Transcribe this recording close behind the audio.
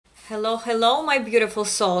Hello my beautiful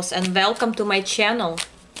souls, and welcome to my channel.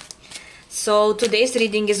 So today's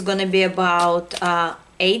reading is gonna be about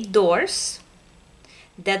 8 doors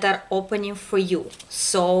that are opening for you.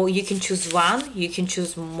 So you can choose one, you can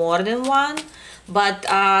choose more than one, but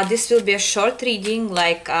this will be a short reading.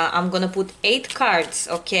 Like I'm gonna put 8 cards,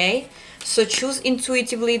 okay? So choose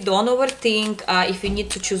intuitively, don't overthink. If you need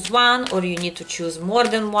to choose one or you need to choose more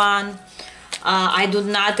than one. I do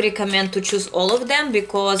not recommend to choose all of them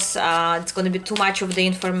because it's going to be too much of the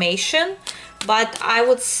information, but I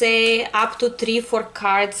would say up to 3-4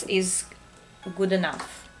 cards is good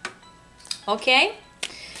enough. Okay,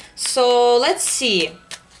 so let's see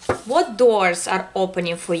what doors are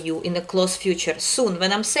opening for you in the close future. Soon.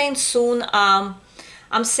 When I'm saying soon,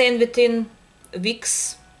 I'm saying within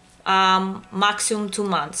weeks, maximum 2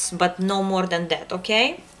 months, but no more than that.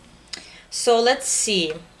 Okay, so let's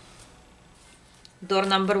see. Door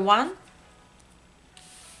number 1,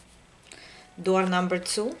 door number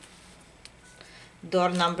 2, door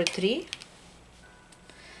number 3,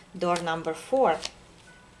 door number 4,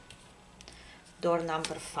 door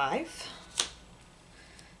number 5,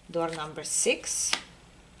 door number 6,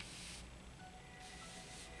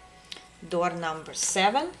 door number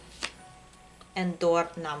 7, and door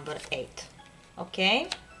number 8. Okay,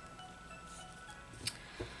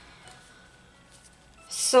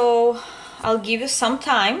 so I'll give you some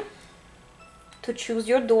time to choose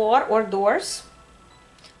your door or doors.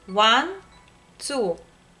 1, 2,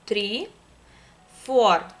 3,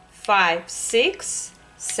 4, 5, 6,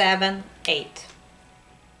 7, 8.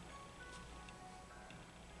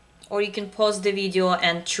 Or you can pause the video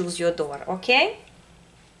and choose your door, okay?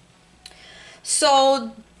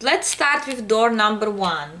 So let's start with door number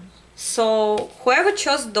 1. So whoever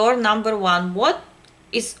chose door number 1, what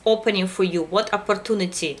is opening for you? What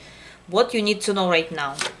opportunity? What you need to know right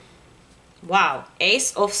now? Wow,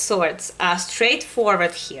 Ace of Swords,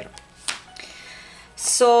 straightforward here.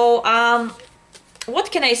 So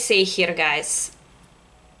what can I say here, guys?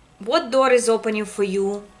 What door is opening for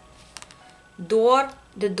you?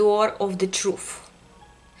 The door of the truth.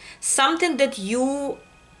 Something that you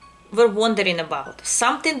were wondering about,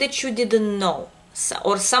 something that you didn't know,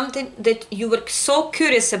 or something that you were so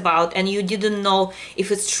curious about and you didn't know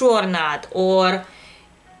if it's true or not, or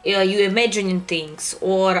you imagining things,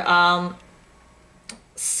 or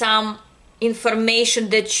some information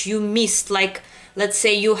that you missed, like let's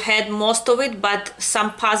say you had most of it but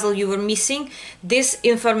some puzzle you were missing. This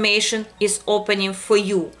information is opening for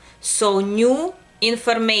you. So new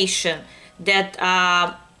information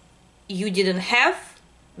that you didn't have,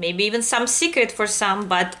 maybe even some secret for some,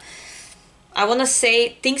 but I want to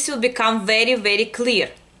say things will become very, very clear.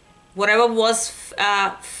 Whatever was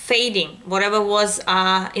fading, whatever was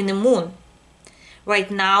in the moon, right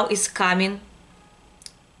now is coming.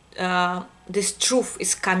 This truth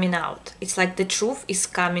is coming out. It's like the truth is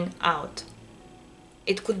coming out.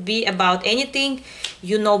 It could be about anything.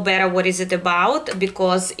 You know better what is it about,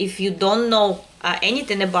 because if you don't know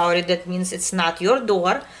anything about it, that means it's not your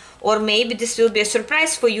door. Or maybe this will be a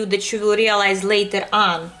surprise for you that you will realize later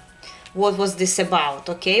on what was this about,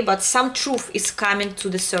 okay? But some truth is coming to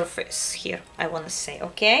the surface here, I want to say,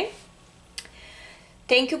 okay?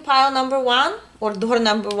 Thank you, pile number 1 or door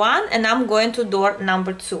number 1, and I'm going to door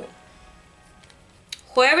number 2.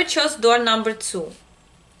 Whoever chose door number 2,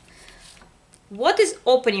 what is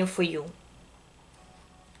opening for you?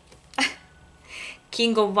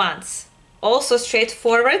 King of Wands, also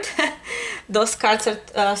straightforward. Those cards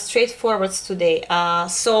are straightforward today.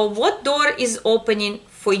 So what door is opening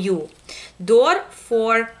for you? Door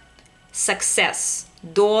for success,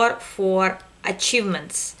 door for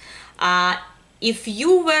achievements. If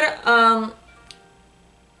you were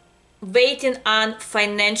waiting on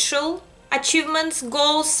financial achievements,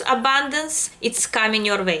 goals, abundance, it's coming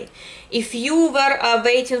your way. If you were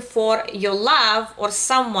waiting for your love or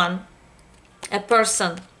someone, a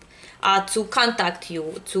person, to contact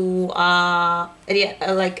you, to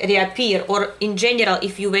reappear, or in general,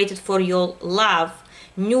 if you waited for your love,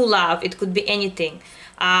 new love, it could be anything,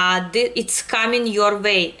 it's coming your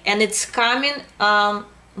way, and it's coming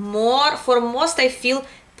more. For most, I feel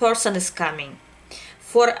person is coming.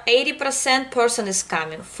 For 80%, person is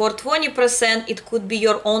coming. For 20%, it could be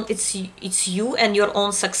your own. It's you and your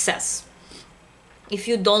own success. If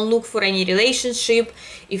you don't look for any relationship,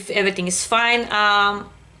 if everything is fine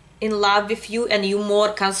in love with you, and you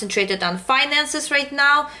more concentrated on finances right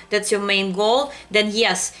now, that's your main goal, then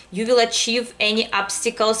yes, you will achieve any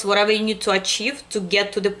obstacles, whatever you need to achieve to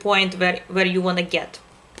get to the point where you want to get.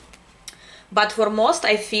 But for most,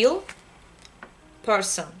 I feel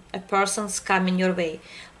a person's coming your way.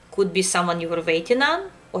 Could be someone you were waiting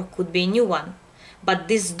on, or could be a new one. But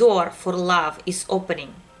this door for love is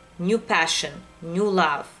opening. New passion, new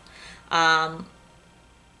love.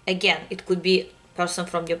 Again, it could be a person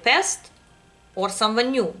from your past or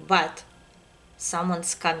someone new, but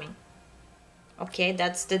someone's coming. Okay,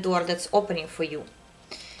 that's the door that's opening for you.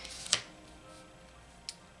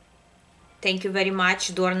 Thank you very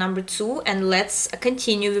much, door number 2, and let's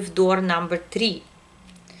continue with door number 3.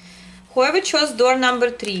 Whoever chose door number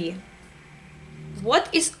 3, what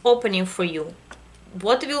is opening for you?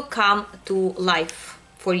 What will come to life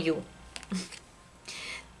for you?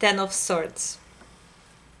 Ten of Swords.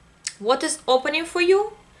 What is opening for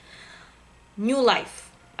you? New life,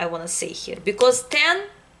 I want to say here, because 10,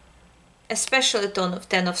 especially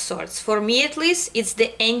Ten of Swords, for me at least, it's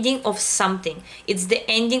the ending of something. It's the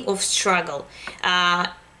ending of struggle.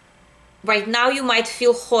 Right now you might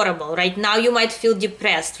feel horrible. Right now you might feel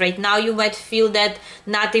depressed. Right now you might feel that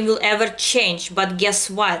nothing will ever change. But guess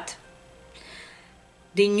what?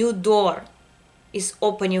 The new door is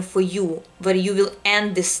opening for you, where you will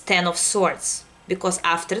end this 10 of Swords. Because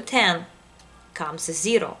after 10 comes a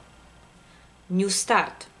 0. New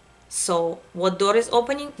start. So what door is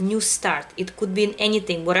opening? New start. It could be in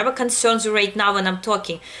anything, whatever concerns you right now when I'm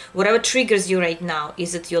talking, whatever triggers you right now.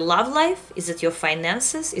 Is it your love life? Is it your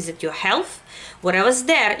finances? Is it your health? Whatever's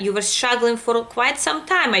there, you were struggling for quite some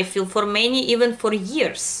time, I feel, for many, even for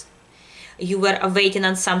years. You were waiting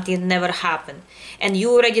on something that never happened. And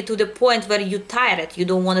you already to the point where you're tired. You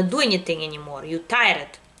don't want to do anything anymore. You're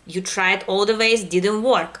tired. You tried all the ways, didn't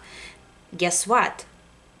work. Guess what?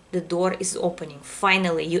 The door is opening.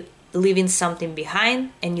 Finally, you leaving something behind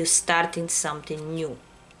and you starting something new.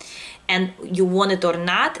 And you want it or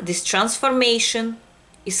not, this transformation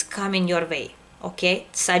is coming your way. Okay,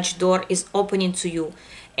 such door is opening to you.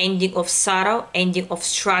 Ending of sorrow, ending of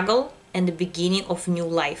struggle, and the beginning of new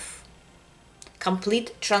life.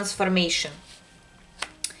 Complete transformation.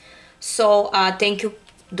 So thank you,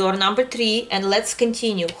 door number 3, and let's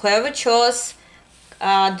continue. Whoever chose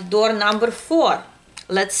the door number 4,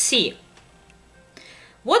 let's see.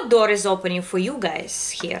 What door is opening for you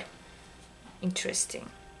guys here? Interesting.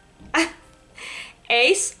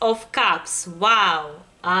 Ace of Cups. Wow.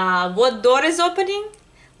 What door is opening?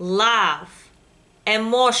 Love,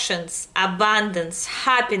 emotions, abundance,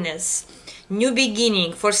 happiness, new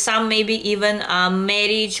beginning. For some, maybe even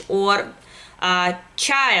marriage or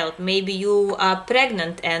child. Maybe you are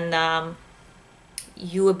pregnant and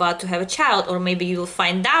you about to have a child, or maybe you will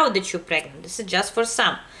find out that you're pregnant. This is just for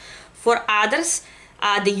some. For others,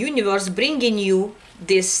 the universe bringing you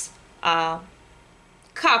this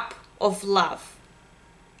cup of love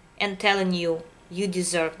and telling you you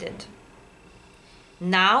deserved it.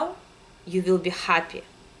 Now you will be happy.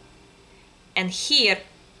 And here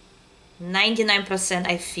 99%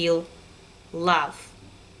 I feel love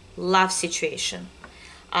situation.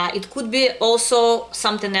 It could be also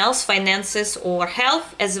something else, finances or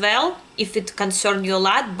health as well, if it concerns you a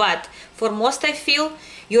lot, but for most I feel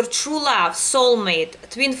your true love, soulmate,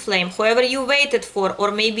 twin flame, whoever you waited for,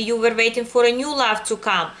 or maybe you were waiting for a new love to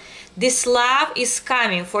come. This love is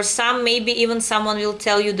coming. For some, maybe even someone will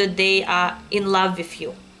tell you that they are in love with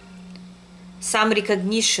you. Some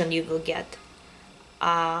recognition you will get.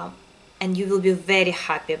 And you will be very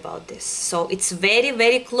happy about this. So it's very,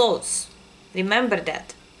 very close. Remember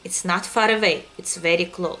that. It's not far away. It's very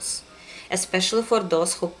close. Especially for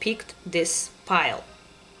those who picked this pile.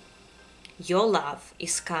 Your love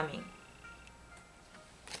is coming.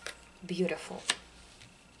 Beautiful.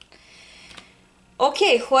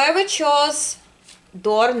 Okay, whoever chose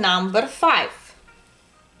door number 5.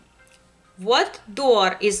 What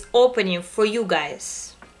door is opening for you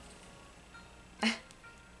guys?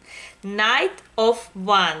 Knight of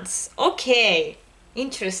Wands. Okay,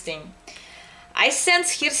 interesting. I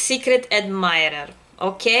sense here secret admirer.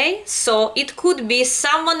 Okay, so it could be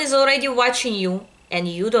someone is already watching you and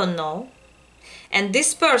you don't know. And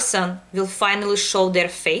this person will finally show their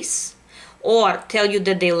face or tell you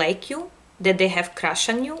that they like you, that they have crush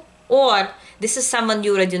on you, or this is someone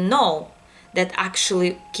you already know that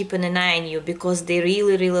actually keeping an eye on you because they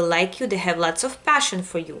really, really like you, they have lots of passion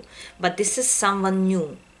for you. But this is someone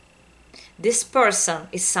new. This person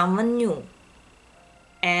is someone new.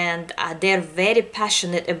 And they're very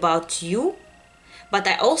passionate about you. But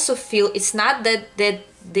I also feel it's not that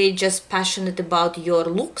they're just passionate about your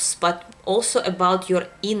looks, but also about your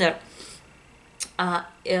inner,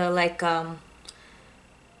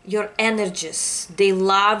 your energies. They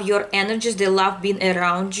love your energies. They love being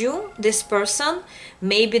around you, this person.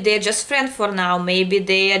 Maybe they're just friends for now. Maybe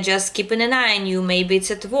they are just keeping an eye on you. Maybe it's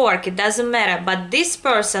at work. It doesn't matter. But this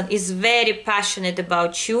person is very passionate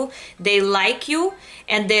about you. They like you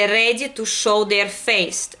and they're ready to show their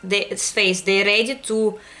face. They're ready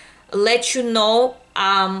to let you know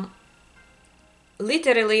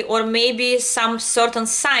literally, or maybe some certain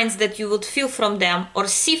signs that you would feel from them or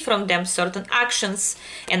see from them, certain actions,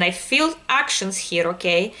 and I feel actions here,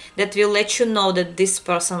 okay, that will let you know that this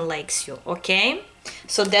person likes you, okay?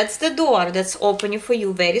 So that's the door that's opening for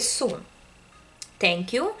you very soon.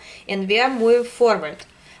 Thank you, and we are moving forward.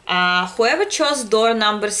 Whoever chose door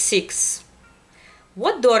number 6,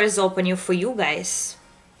 what door is opening for you guys?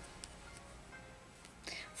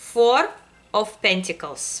 4 of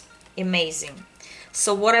Pentacles. Amazing.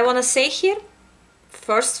 So what I want to say here,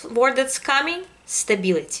 first word that's coming,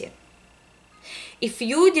 stability. If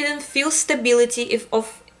you didn't feel stability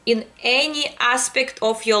in any aspect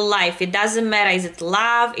of your life, it doesn't matter, is it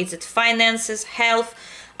love, is it finances, health,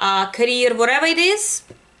 career, whatever it is,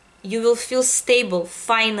 you will feel stable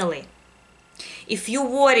finally. If you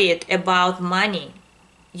worried about money,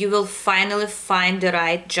 you will finally find the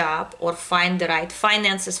right job or find the right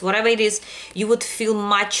finances, whatever it is, you would feel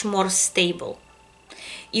much more stable.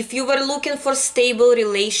 If you were looking for stable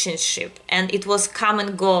relationship and it was come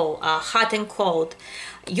and go, hot and cold,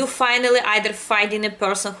 you finally either finding a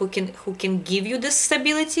person who can give you this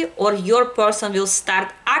stability, or your person will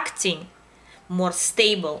start acting more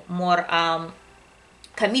stable, more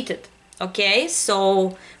committed. Okay,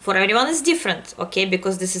 so for everyone is different, okay,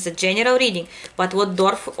 because this is a general reading. But what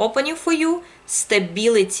door opening for you?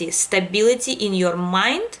 Stability in your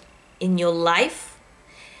mind, in your life,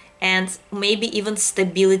 and maybe even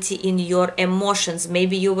stability in your emotions.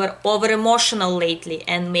 Maybe you were over emotional lately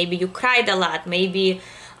and maybe you cried a lot, maybe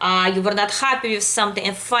you were not happy with something,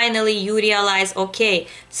 and finally you realize, okay,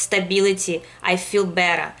 stability, I feel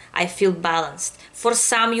better, I feel balanced. For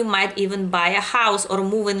some, you might even buy a house or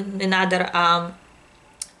move in another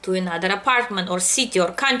to another apartment or city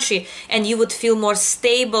or country, and you would feel more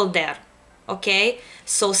stable there. Okay,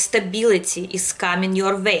 so stability is coming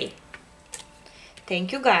your way.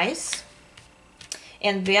 Thank you guys.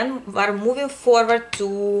 And then we're moving forward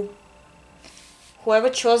to whoever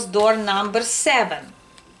chose door number 7.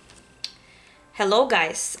 Hello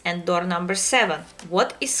guys, and door number 7,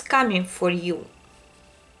 what is coming for you?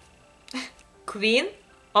 Queen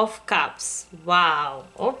of Cups. Wow,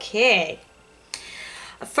 okay.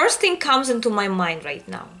 First thing comes into my mind right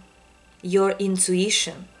now, your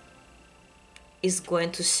intuition is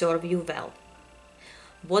going to serve you well.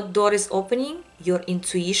 What door is opening? Your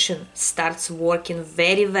intuition starts working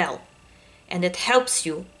very well, and it helps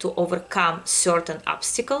you to overcome certain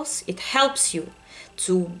obstacles. It helps you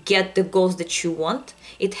to get the goals that you want.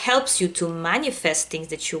 It helps you to manifest things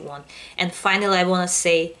that you want. And finally, I want to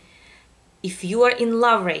say, if you are in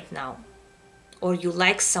love right now or you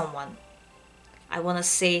like someone, I want to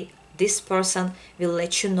say this person will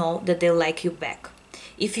let you know that they like you back.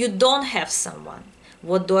 If you don't have someone,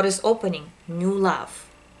 what door is opening? New love.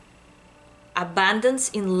 Abundance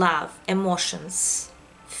in love, emotions,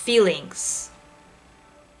 feelings.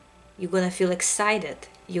 You're going to feel excited.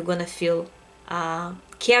 You're going to feel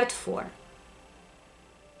cared for.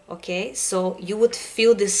 Okay, so you would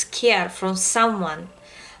feel this care from someone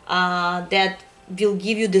that will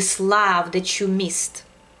give you this love that you missed.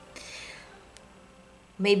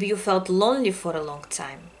 Maybe you felt lonely for a long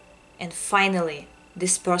time, and finally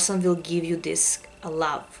this person will give you this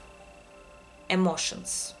love,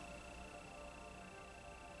 emotions.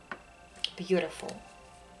 Beautiful.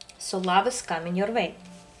 So love is coming your way.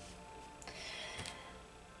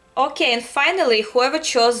 Okay, and finally, whoever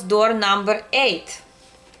chose door number 8,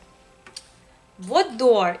 what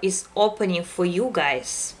door is opening for you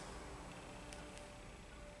guys?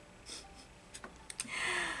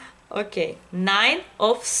 Okay, 9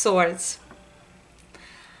 of Swords.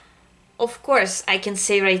 Of course, I can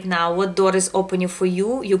say right now what door is opening for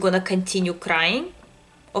you. You're gonna continue crying.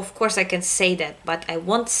 Of course, I can say that, but I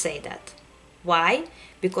won't say that. Why?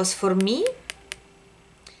 Because for me,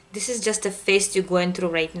 this is just a phase you're going through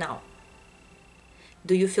right now.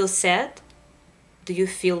 Do you feel sad? Do you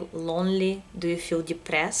feel lonely? Do you feel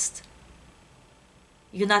depressed?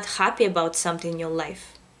 You're not happy about something in your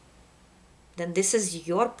life? Then this is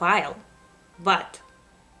your pile. But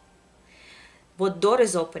what door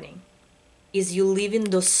is opening is you leaving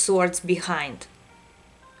those swords behind,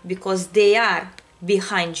 because they are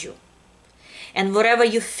behind you. And whatever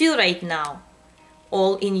you feel right now,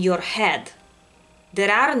 all in your head,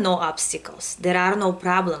 There are no obstacles. There are no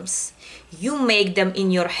problems. You make them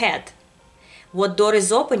in your head. What door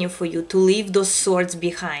is opening for you to leave those swords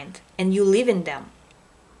behind, and you live in them.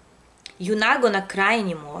 You're not gonna cry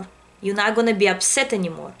anymore. You're not gonna be upset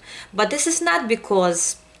anymore. But this is not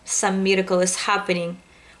because some miracle is happening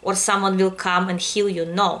or someone will come and heal you.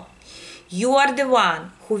 No. You are the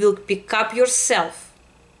one who will pick up yourself,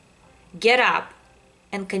 get up,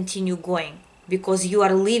 and continue going, because you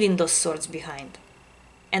are leaving those swords behind.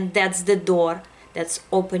 And that's the door that's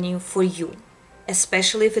opening for you,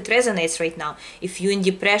 especially if it resonates right now. If you're in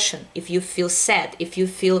depression, if you feel sad, if you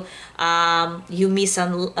feel you miss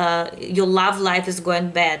your love life is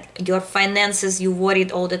going bad, your finances, you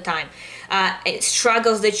worried all the time,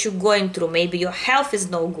 struggles that you're going through, maybe your health is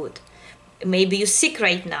no good, maybe you're sick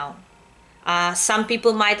right now. Some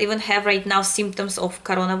people might even have right now symptoms of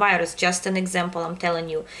coronavirus. Just an example, I'm telling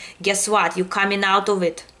you. Guess what? You're coming out of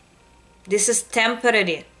it. This is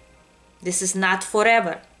temporary. This is not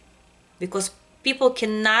forever. Because people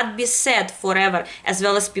cannot be sad forever, as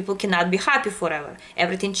well as people cannot be happy forever.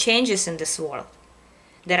 Everything changes in this world.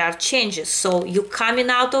 There are changes. So you're coming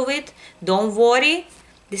out of it. Don't worry.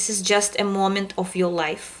 This is just a moment of your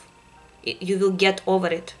life. You will get over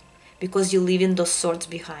it because you're leaving those swords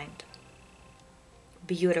behind.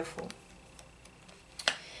 Beautiful.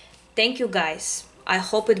 Thank you, guys. I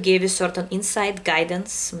hope it gave you certain insight,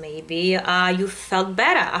 guidance. Maybe you felt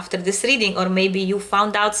better after this reading, or maybe you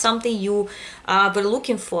found out something you were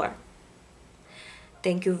looking for.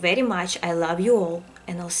 Thank you very much. I love you all,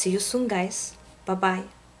 and I'll see you soon, guys.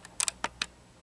 Bye-bye.